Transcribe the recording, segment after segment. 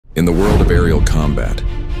In the world of aerial combat,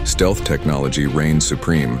 stealth technology reigns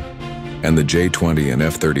supreme, and the J-20 and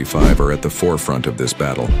F-35 are at the forefront of this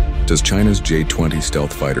battle. Does China's J-20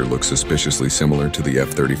 stealth fighter look suspiciously similar to the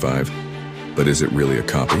F-35? But is it really a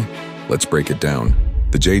copy? Let's break it down.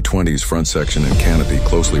 The J-20's front section and canopy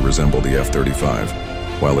closely resemble the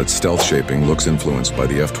F-35, while its stealth shaping looks influenced by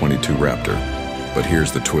the F-22 Raptor. But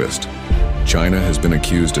here's the twist. China has been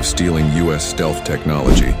accused of stealing US stealth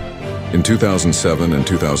technology. In 2007 and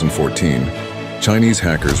 2014, Chinese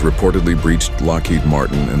hackers reportedly breached Lockheed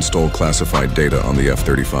Martin and stole classified data on the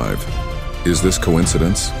F-35. Is this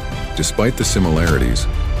coincidence? Despite the similarities,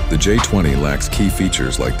 the J-20 lacks key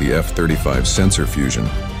features like the F-35's sensor fusion,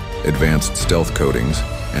 advanced stealth coatings,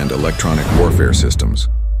 and electronic warfare systems.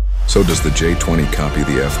 So does the J-20 copy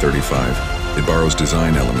the F-35? It borrows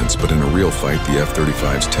design elements, but in a real fight, the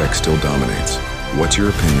F-35's tech still dominates. What's your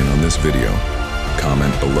opinion on this video?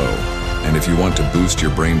 Comment below. And if you want to boost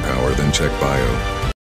your brain power, then check bio.